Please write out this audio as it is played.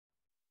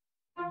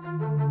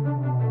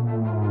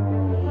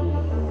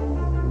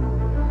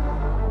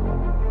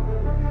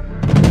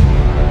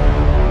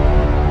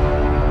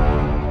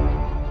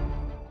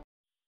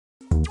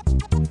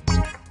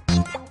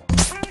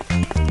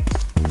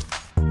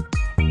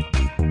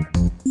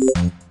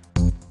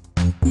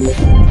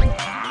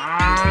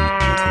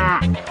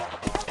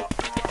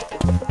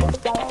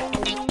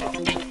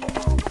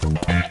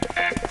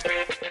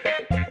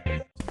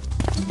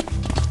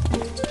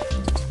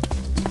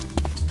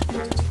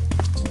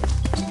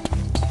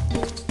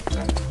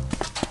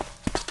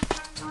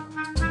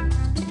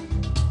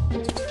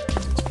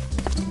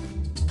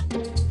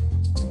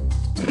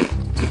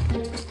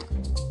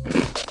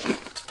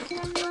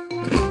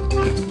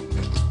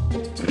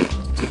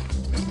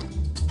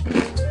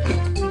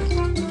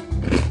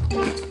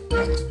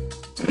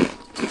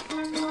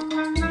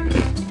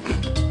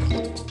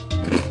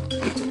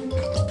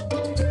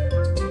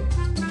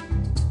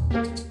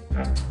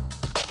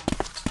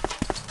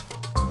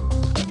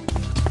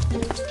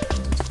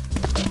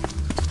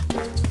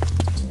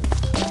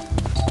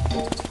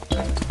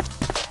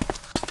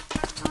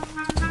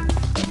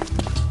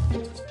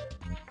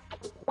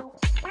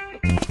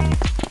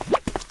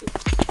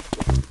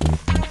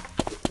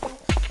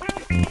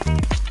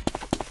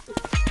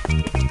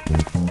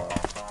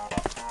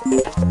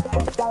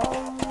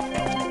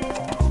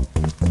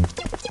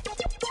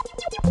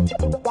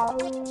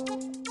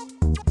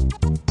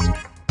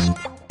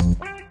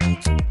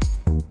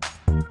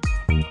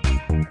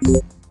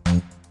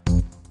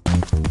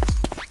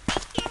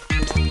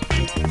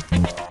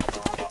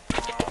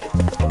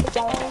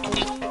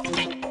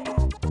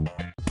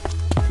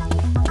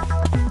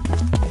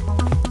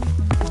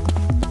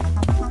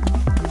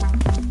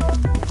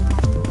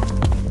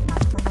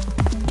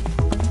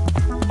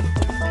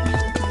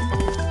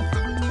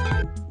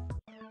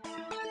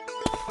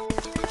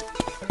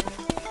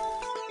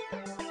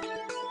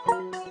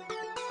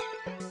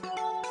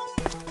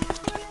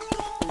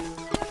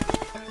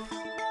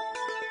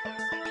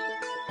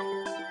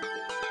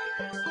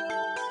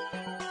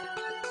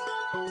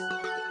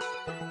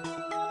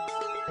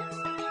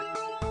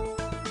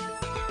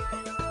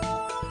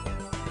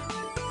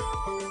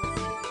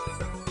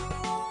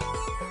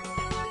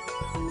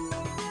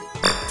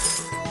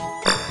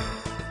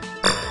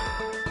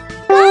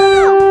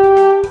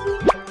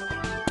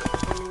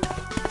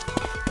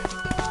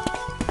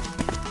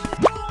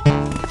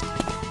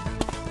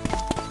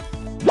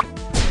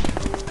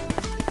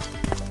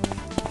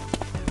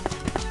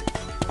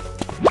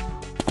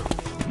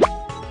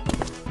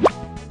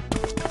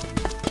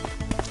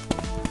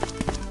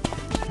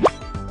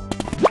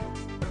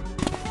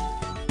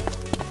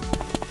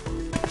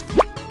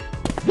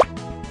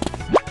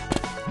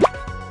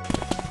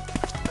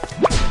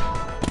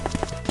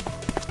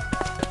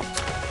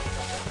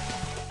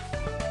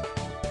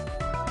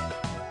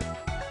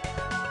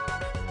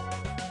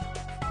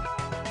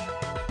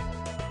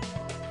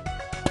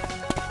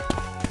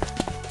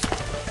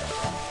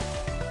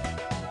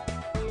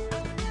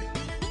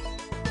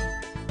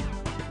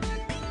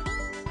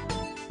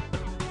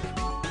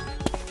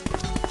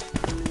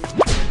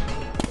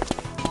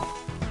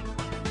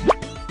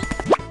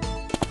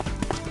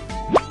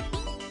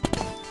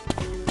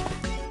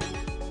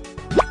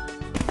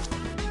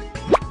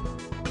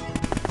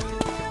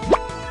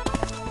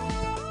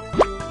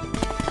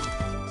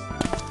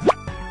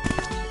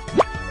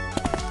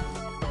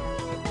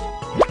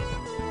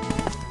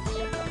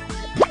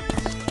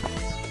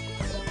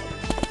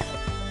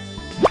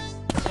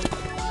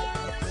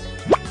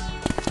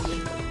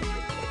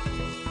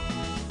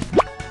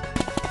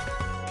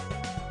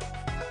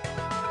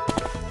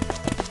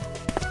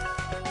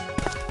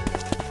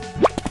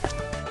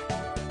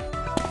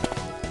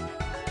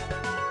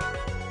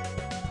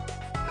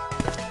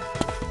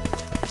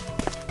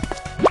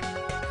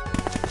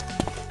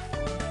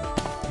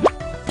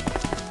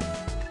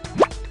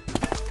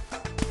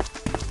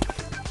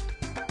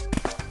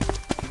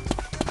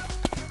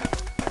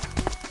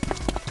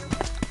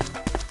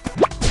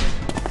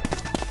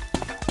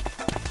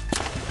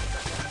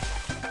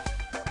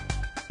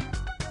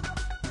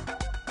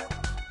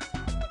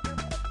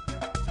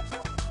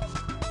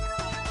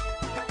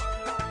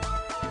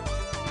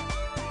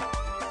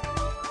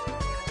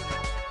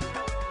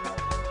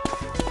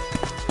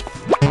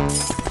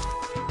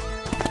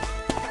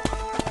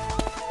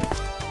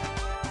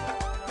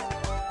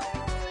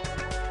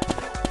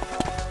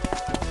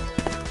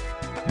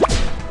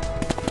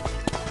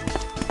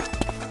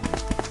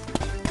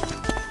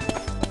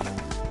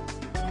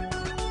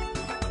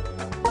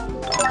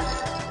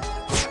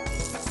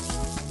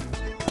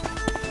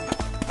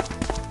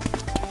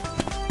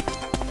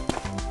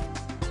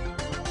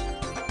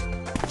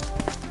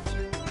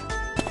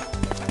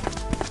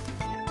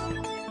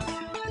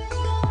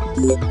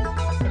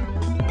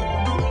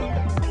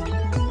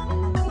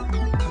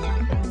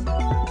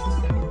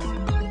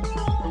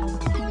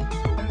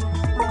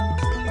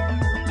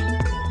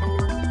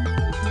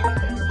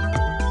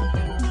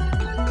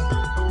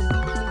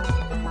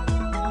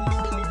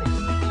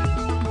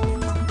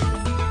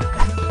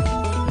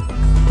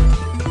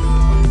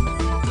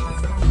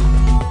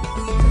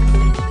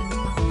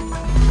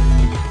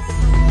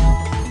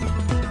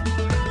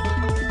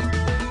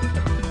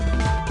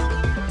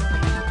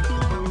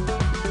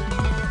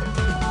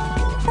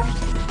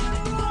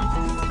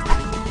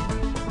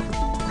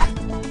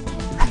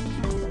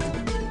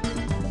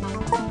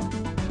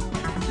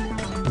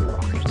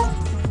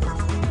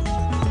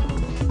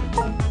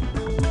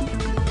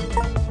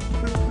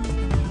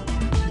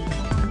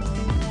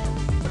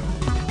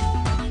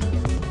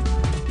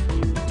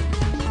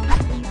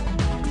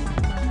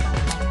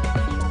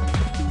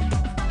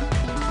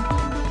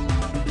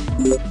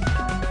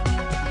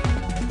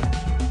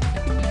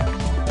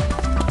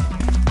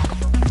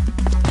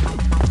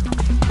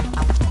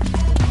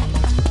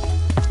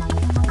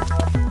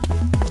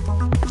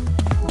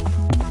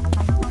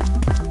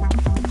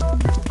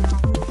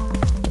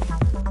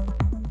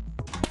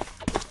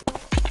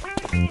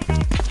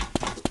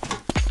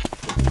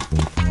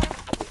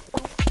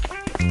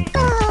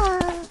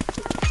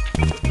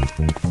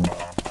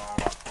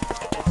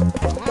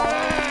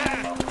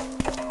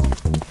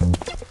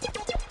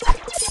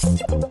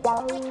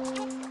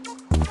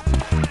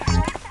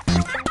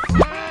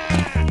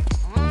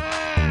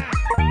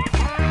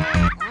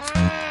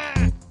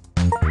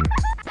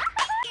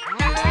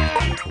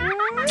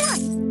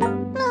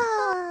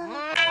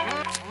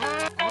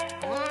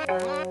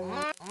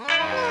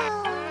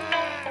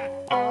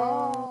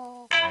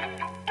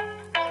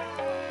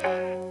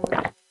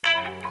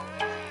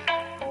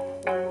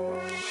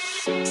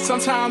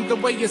Sometimes the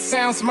way it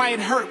sounds might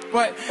hurt,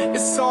 but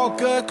it's all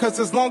good, cause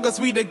as long as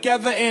we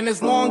together and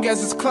as long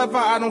as it's clever,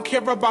 I don't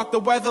care about the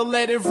weather,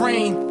 let it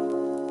rain.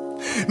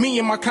 Me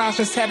and my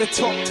conscience had a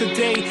talk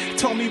today,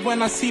 told me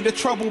when I see the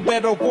trouble,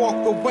 better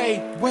walk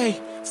away.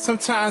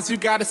 Sometimes you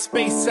gotta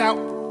space out,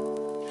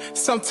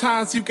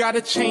 sometimes you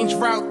gotta change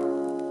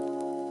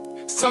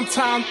route,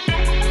 sometimes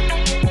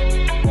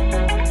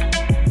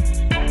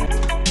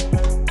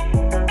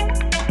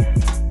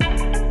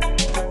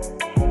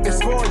it's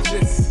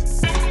gorgeous.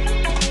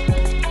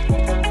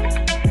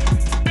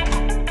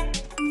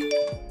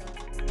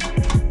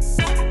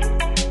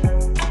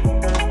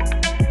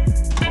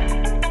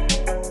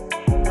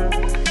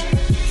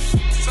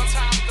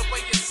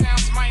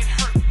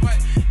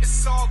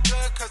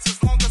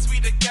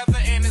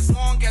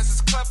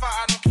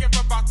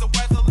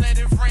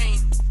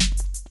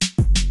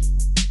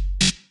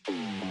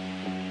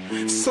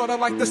 Sorta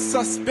like the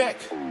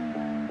suspect,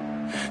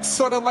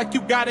 sorta like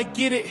you gotta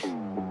get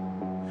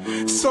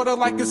it, sorta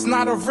like it's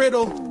not a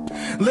riddle.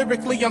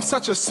 Lyrically, I'm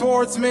such a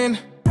swordsman.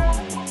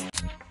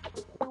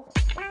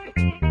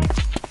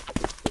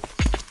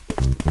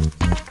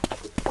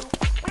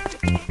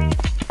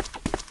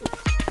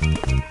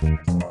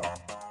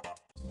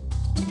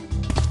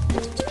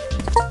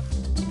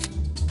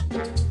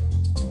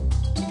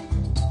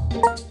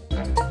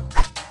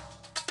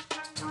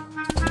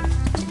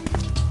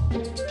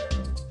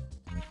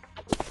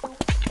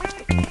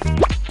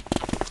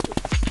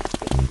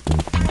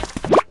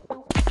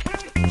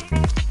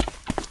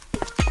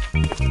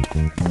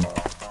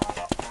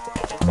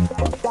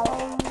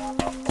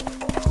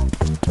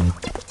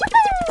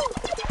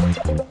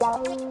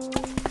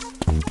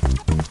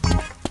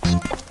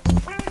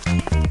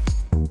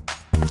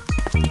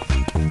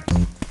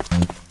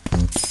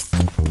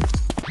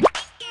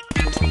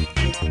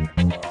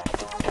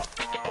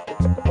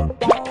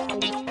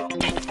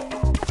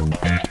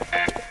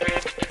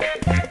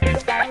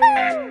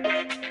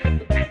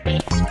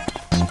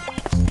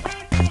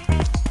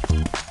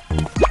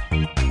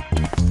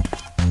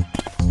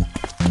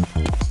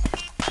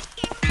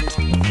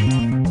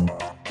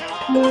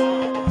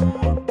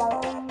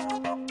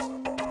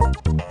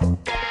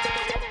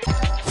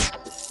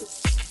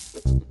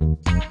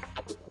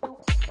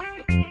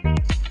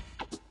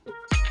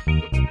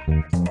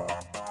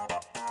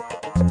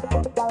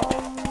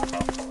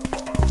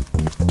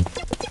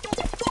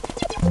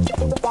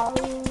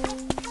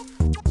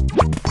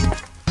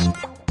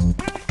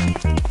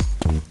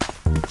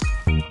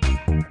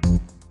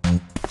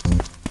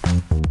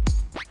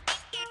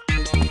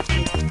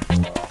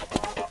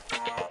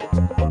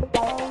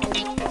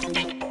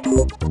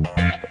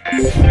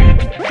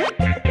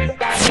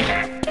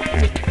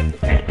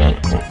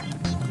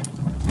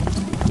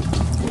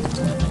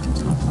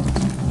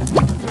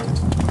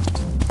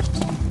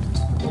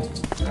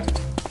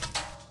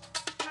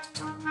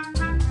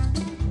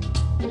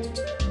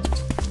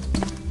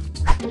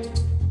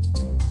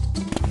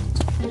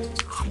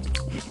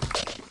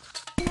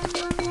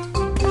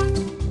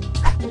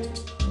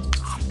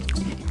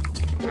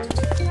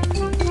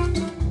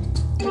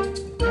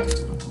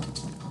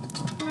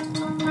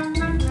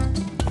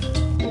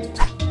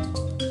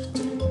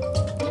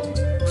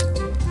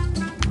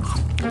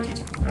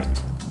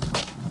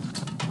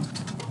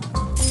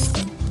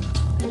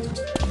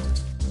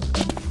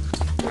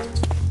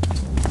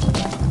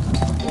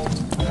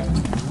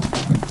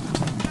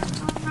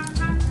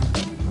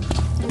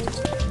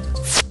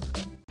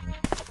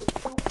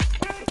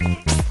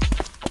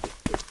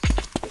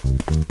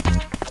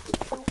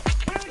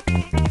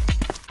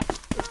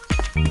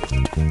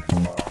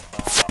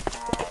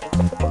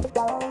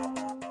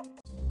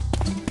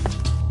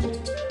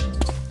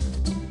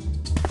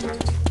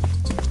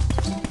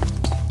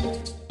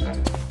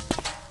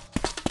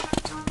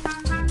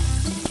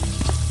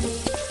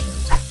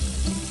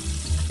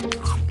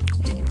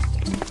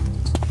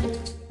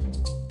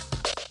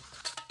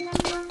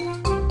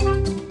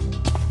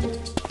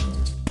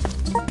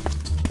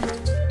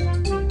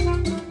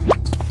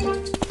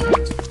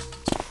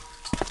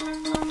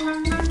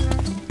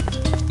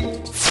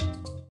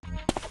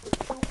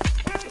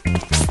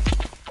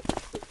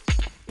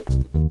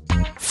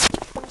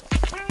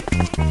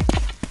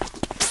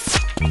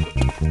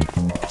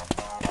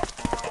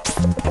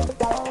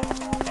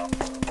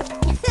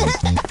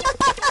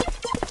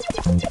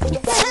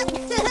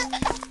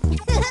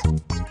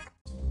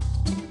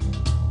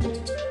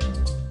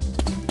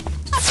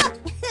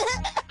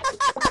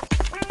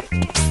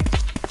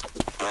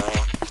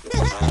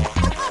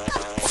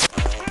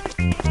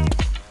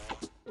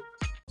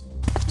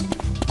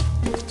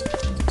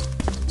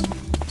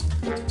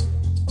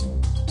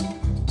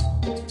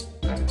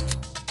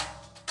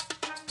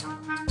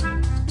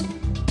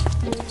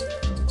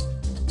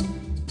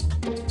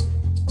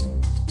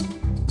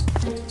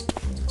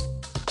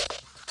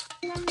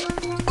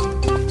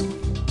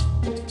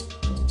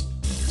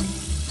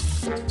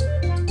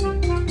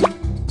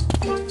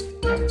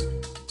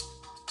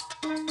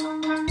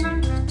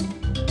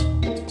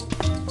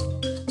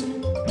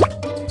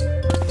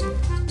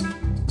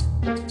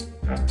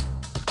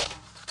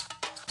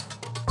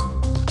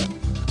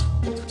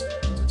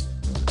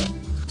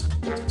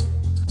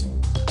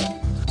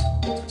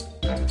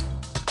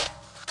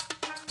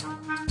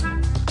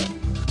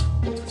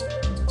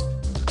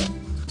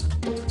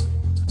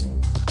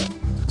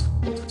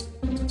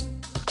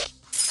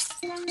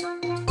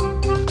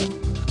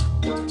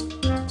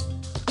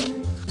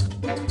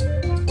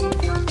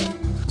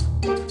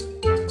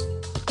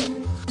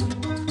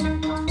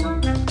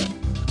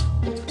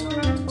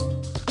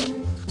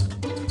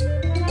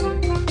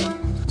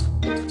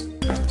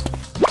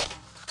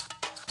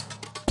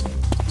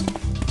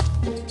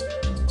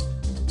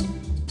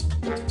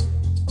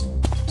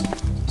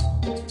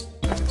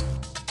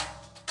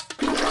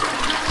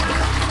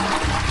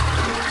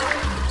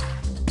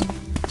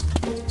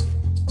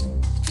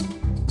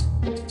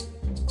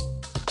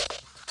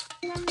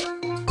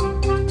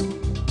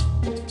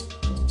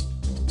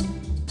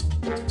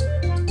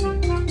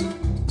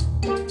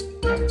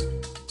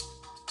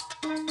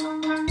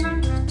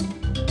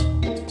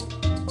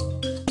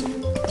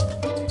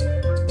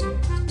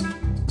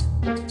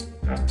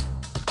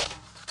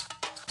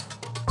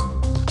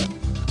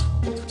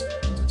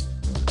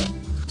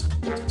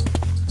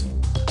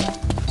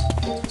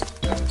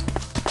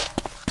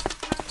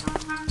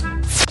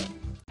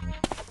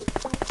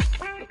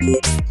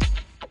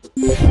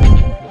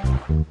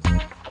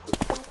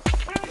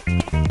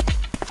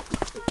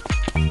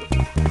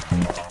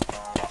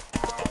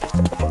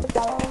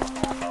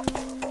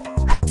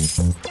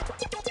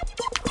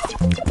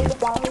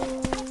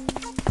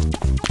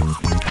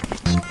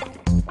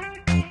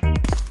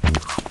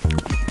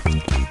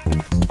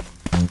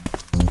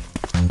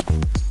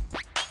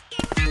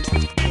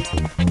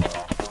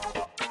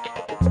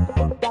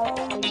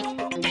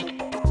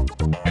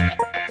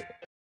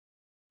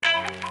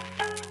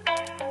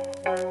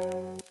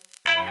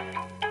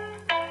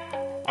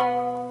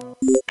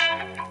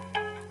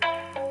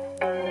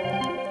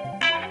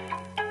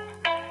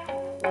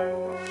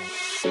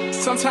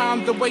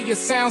 Sometimes the way it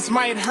sounds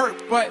might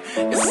hurt, but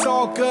it's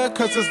all good,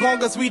 cause as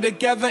long as we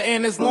together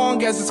and as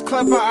long as it's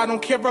clever, I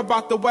don't care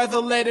about the weather,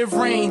 let it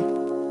rain.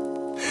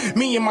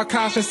 Me and my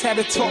conscience had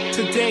a talk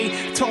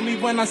today, told me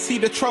when I see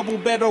the trouble,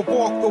 better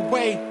walk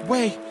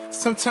away.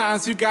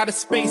 Sometimes you gotta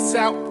space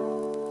out,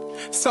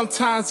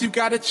 sometimes you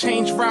gotta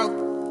change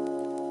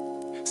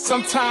route,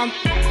 sometimes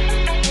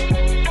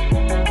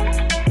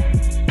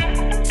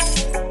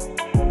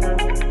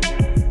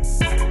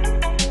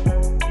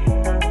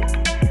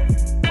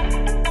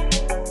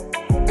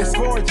it's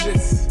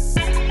gorgeous.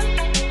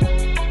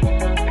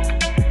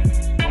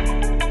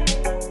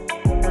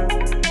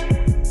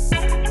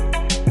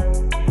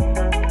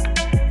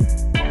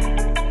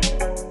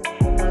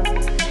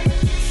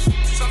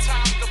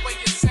 Sometimes the way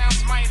it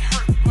sounds might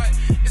hurt, but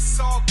it's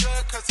all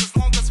good, cause as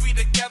long as we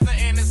together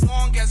and as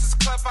long as it's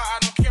clever, I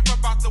don't care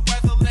about the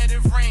weather, let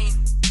it rain.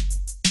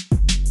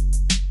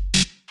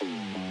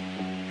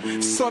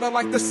 Sorta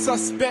like The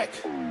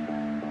Suspect,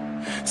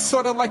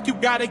 sorta like You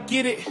Gotta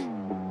Get It,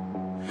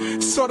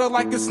 sorta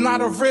like it's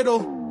not a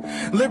riddle.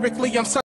 Lyrically, I'm